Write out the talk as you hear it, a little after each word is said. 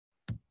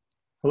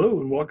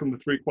Hello and welcome to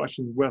Three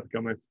Questions with.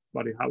 Got my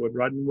buddy Howard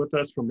Rudin with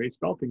us from Ace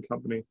Belting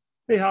Company.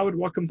 Hey Howard,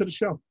 welcome to the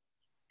show.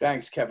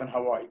 Thanks, Kevin.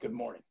 How are you? Good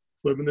morning.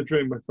 Living the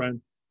dream, my friend.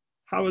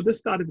 Howard, let's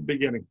start at the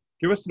beginning.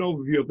 Give us an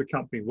overview of the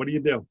company. What do you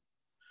do?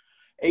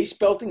 Ace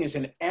Belting is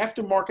an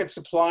aftermarket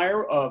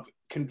supplier of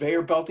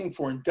conveyor belting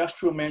for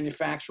industrial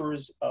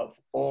manufacturers of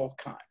all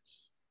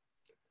kinds.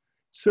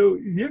 So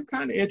you're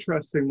kind of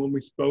interesting when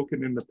we've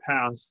spoken in the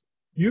past.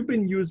 You've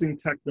been using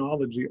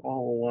technology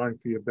all along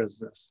for your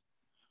business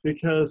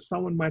because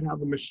someone might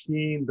have a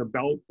machine, the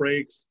belt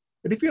breaks.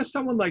 And if you're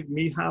someone like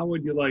me,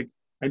 Howard, you're like,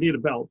 I need a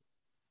belt.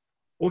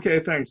 Okay,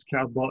 thanks,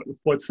 Kev, but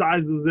what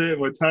size is it?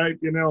 What type,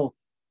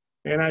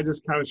 And I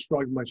just kind of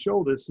shrugged my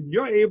shoulders. So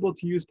you're able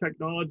to use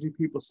technology.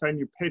 People send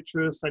you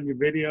pictures, send you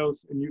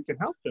videos, and you can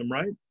help them,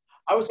 right?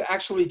 I was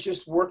actually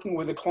just working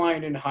with a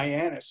client in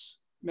Hyannis,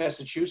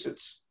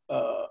 Massachusetts,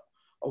 a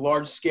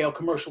large-scale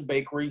commercial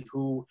bakery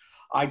who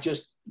I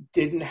just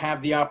didn't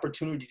have the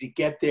opportunity to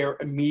get there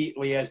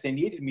immediately as they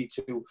needed me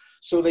to.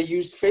 So they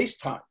used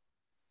FaceTime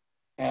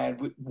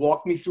and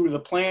walked me through the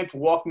plant,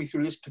 walked me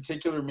through this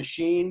particular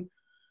machine.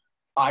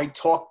 I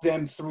talked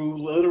them through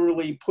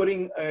literally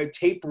putting a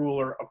tape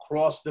ruler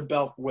across the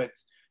belt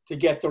width to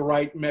get the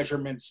right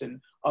measurements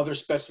and other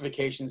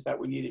specifications that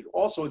we needed.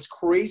 Also, it's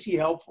crazy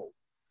helpful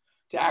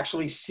to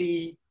actually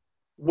see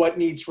what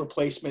needs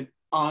replacement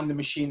on the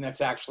machine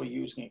that's actually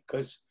using it,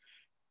 because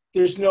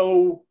there's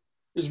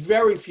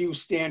very few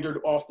standard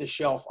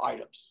off-the-shelf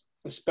items,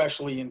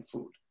 especially in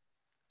food.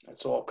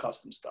 That's all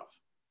custom stuff.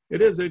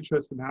 It is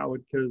interesting,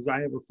 Howard, because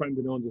I have a friend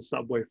that owns a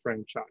Subway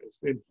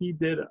franchise, and he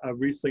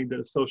recently did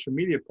a social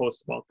media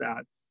post about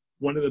that.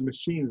 One of the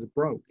machines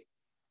broke,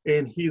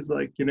 and he's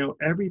like,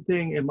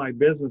 everything in my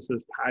business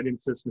is tied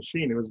into this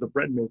machine. It was the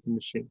bread making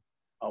machine.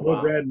 Oh, no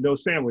wow. bread, no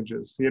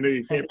sandwiches.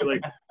 You can't be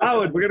like,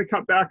 Howard, we're going to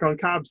cut back on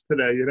carbs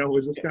today.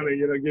 We're just going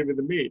to, give you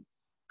the meat.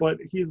 But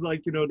he's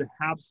like, to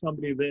have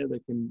somebody there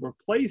that can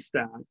replace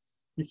that,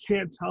 you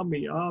can't tell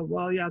me, oh,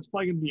 well, yeah, it's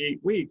probably going to be 8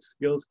 weeks,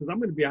 because I'm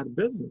going to be out of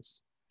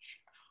business.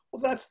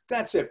 Well,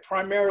 that's it.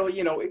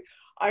 Primarily,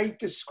 I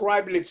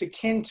describe it, it's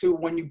akin to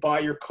when you buy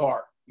your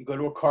car. You go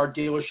to a car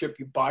dealership,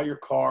 you buy your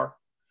car,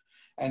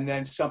 and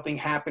then something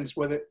happens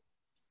with it.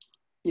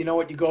 You know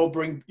what? You go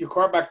bring your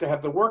car back to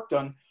have the work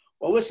done.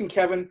 Well, listen,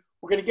 Kevin,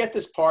 we're going to get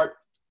this part.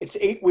 It's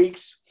 8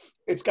 weeks.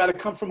 It's got to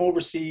come from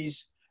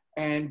overseas,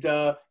 and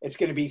it's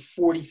going to be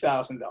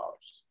 $40,000,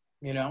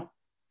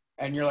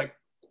 And you're like,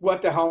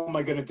 what the hell am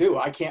I going to do?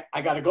 I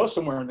got to go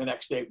somewhere in the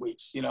next 8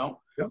 weeks, Yep.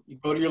 You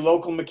go to your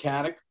local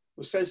mechanic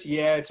who says,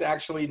 yeah, it's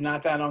actually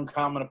not that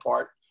uncommon a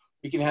part.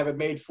 We can have it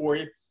made for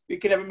you. We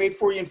can have it made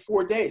for you in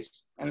 4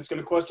 days, and it's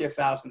going to cost you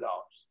 $1,000.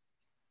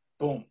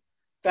 Boom.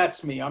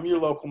 That's me. I'm your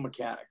local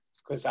mechanic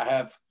because I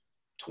have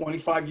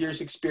 25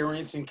 years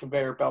experience in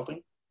conveyor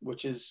belting,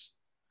 which is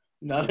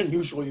not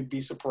unusual. You'd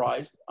be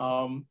surprised.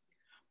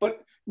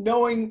 But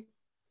knowing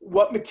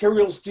what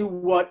materials do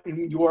what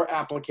in your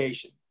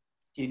application.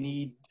 You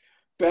need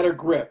better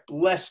grip,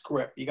 less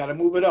grip. You got to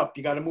move it up.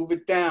 You got to move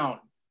it down.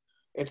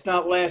 It's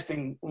not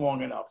lasting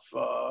long enough.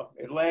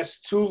 It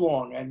lasts too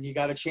long, and you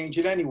got to change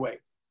it anyway.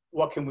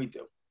 What can we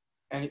do?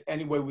 And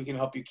any way we can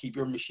help you keep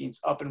your machines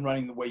up and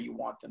running the way you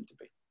want them to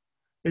be.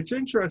 It's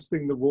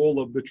interesting, the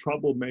role of the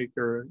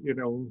troublemaker,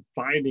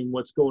 finding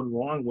what's going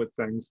wrong with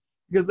things.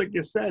 Because like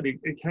you said,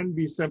 it can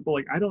be simple.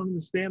 Like, I don't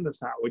understand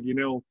this, Howard.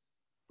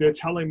 They're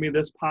telling me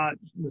this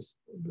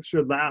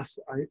should last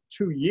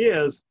 2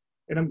 years,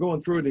 and I'm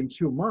going through it in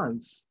 2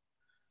 months.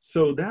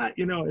 So that,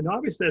 and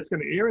obviously that's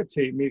going to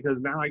irritate me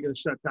because now I got to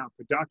shut down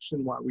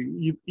production while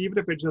even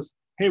if it's just,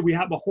 hey, we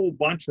have a whole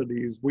bunch of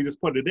these, we just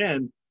put it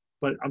in,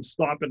 but I'm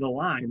stopping the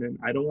line, and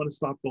I don't want to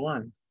stop the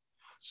line.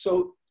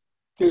 So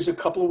there's a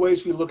couple of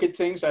ways we look at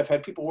things. I've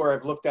had people where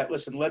I've looked at,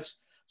 listen,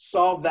 let's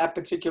solve that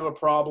particular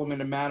problem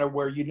in a manner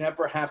where you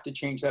never have to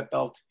change that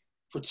belt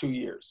for 2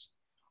 years.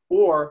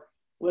 Or,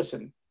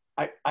 listen,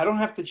 I don't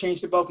have to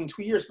change the belt in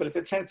 2 years, but it's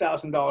a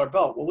 $10,000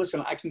 belt. Well,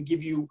 listen, I can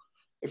give you,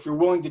 if you're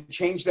willing to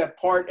change that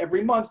part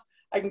every month,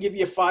 I can give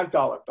you a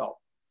 $5 belt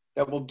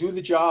that will do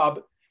the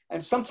job.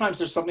 And sometimes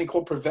there's something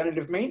called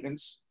preventative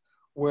maintenance,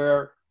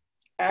 where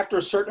after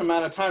a certain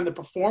amount of time, the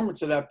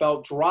performance of that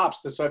belt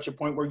drops to such a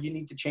point where you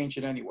need to change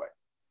it anyway.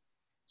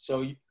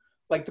 So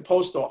like the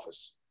post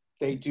office,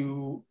 they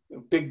do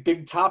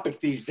big topic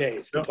these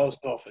days, the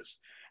post office,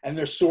 and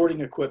their sorting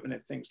equipment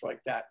and things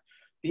like that.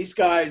 These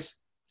guys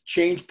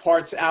change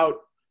parts out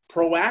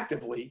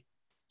proactively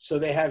so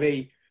they have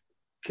a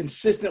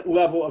consistent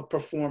level of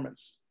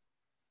performance.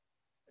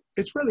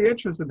 It's really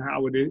interesting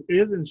how it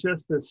isn't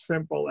just as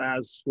simple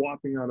as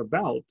swapping out a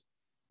belt.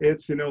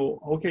 It's,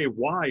 okay,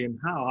 why and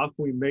how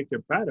can we make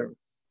it better?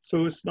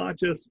 So it's not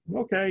just,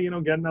 okay,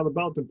 get another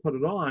belt and put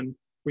it on,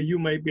 but you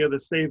might be able to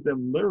save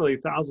them literally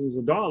thousands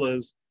of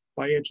dollars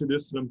by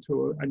introducing them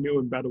to a new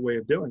and better way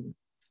of doing it.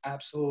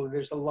 Absolutely.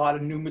 There's a lot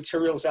of new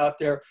materials out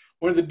there.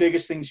 One of the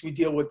biggest things we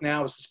deal with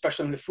now, is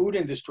especially in the food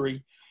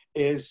industry,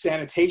 is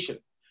sanitation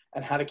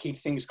and how to keep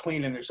things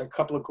clean. And there's a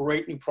couple of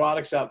great new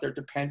products out there,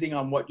 depending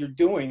on what you're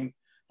doing,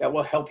 that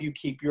will help you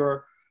keep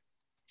your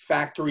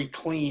factory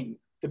clean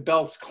the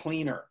belts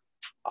cleaner,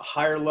 a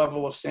higher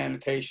level of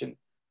sanitation,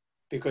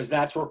 because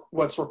that's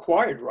what's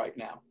required right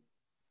now.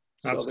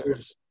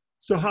 Absolutely.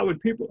 So how do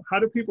people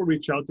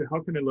reach out to,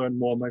 how can they learn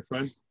more, my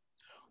friend?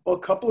 Well, a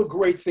couple of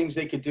great things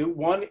they could do.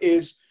 One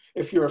is,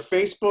 if you're a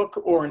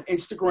Facebook or an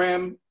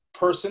Instagram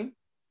person,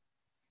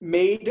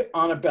 Made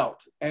on a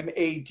Belt,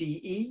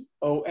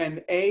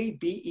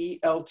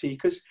 MadeOnABELT,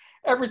 because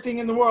everything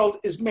in the world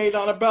is made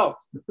on a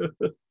belt.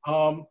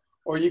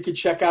 Or you could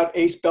check out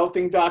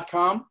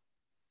acebelting.com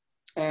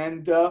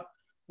and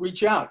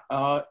reach out.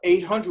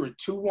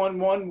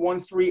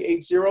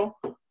 800-211-1380.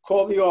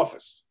 Call the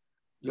office.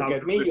 You'll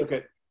get me, you'll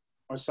get,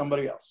 or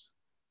somebody else.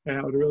 And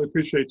I would really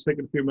appreciate you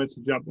taking a few minutes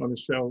to jump on the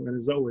show. And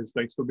as always,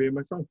 thanks for being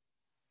my friend.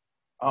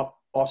 Oh,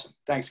 awesome.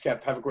 Thanks,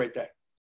 Kev. Have a great day.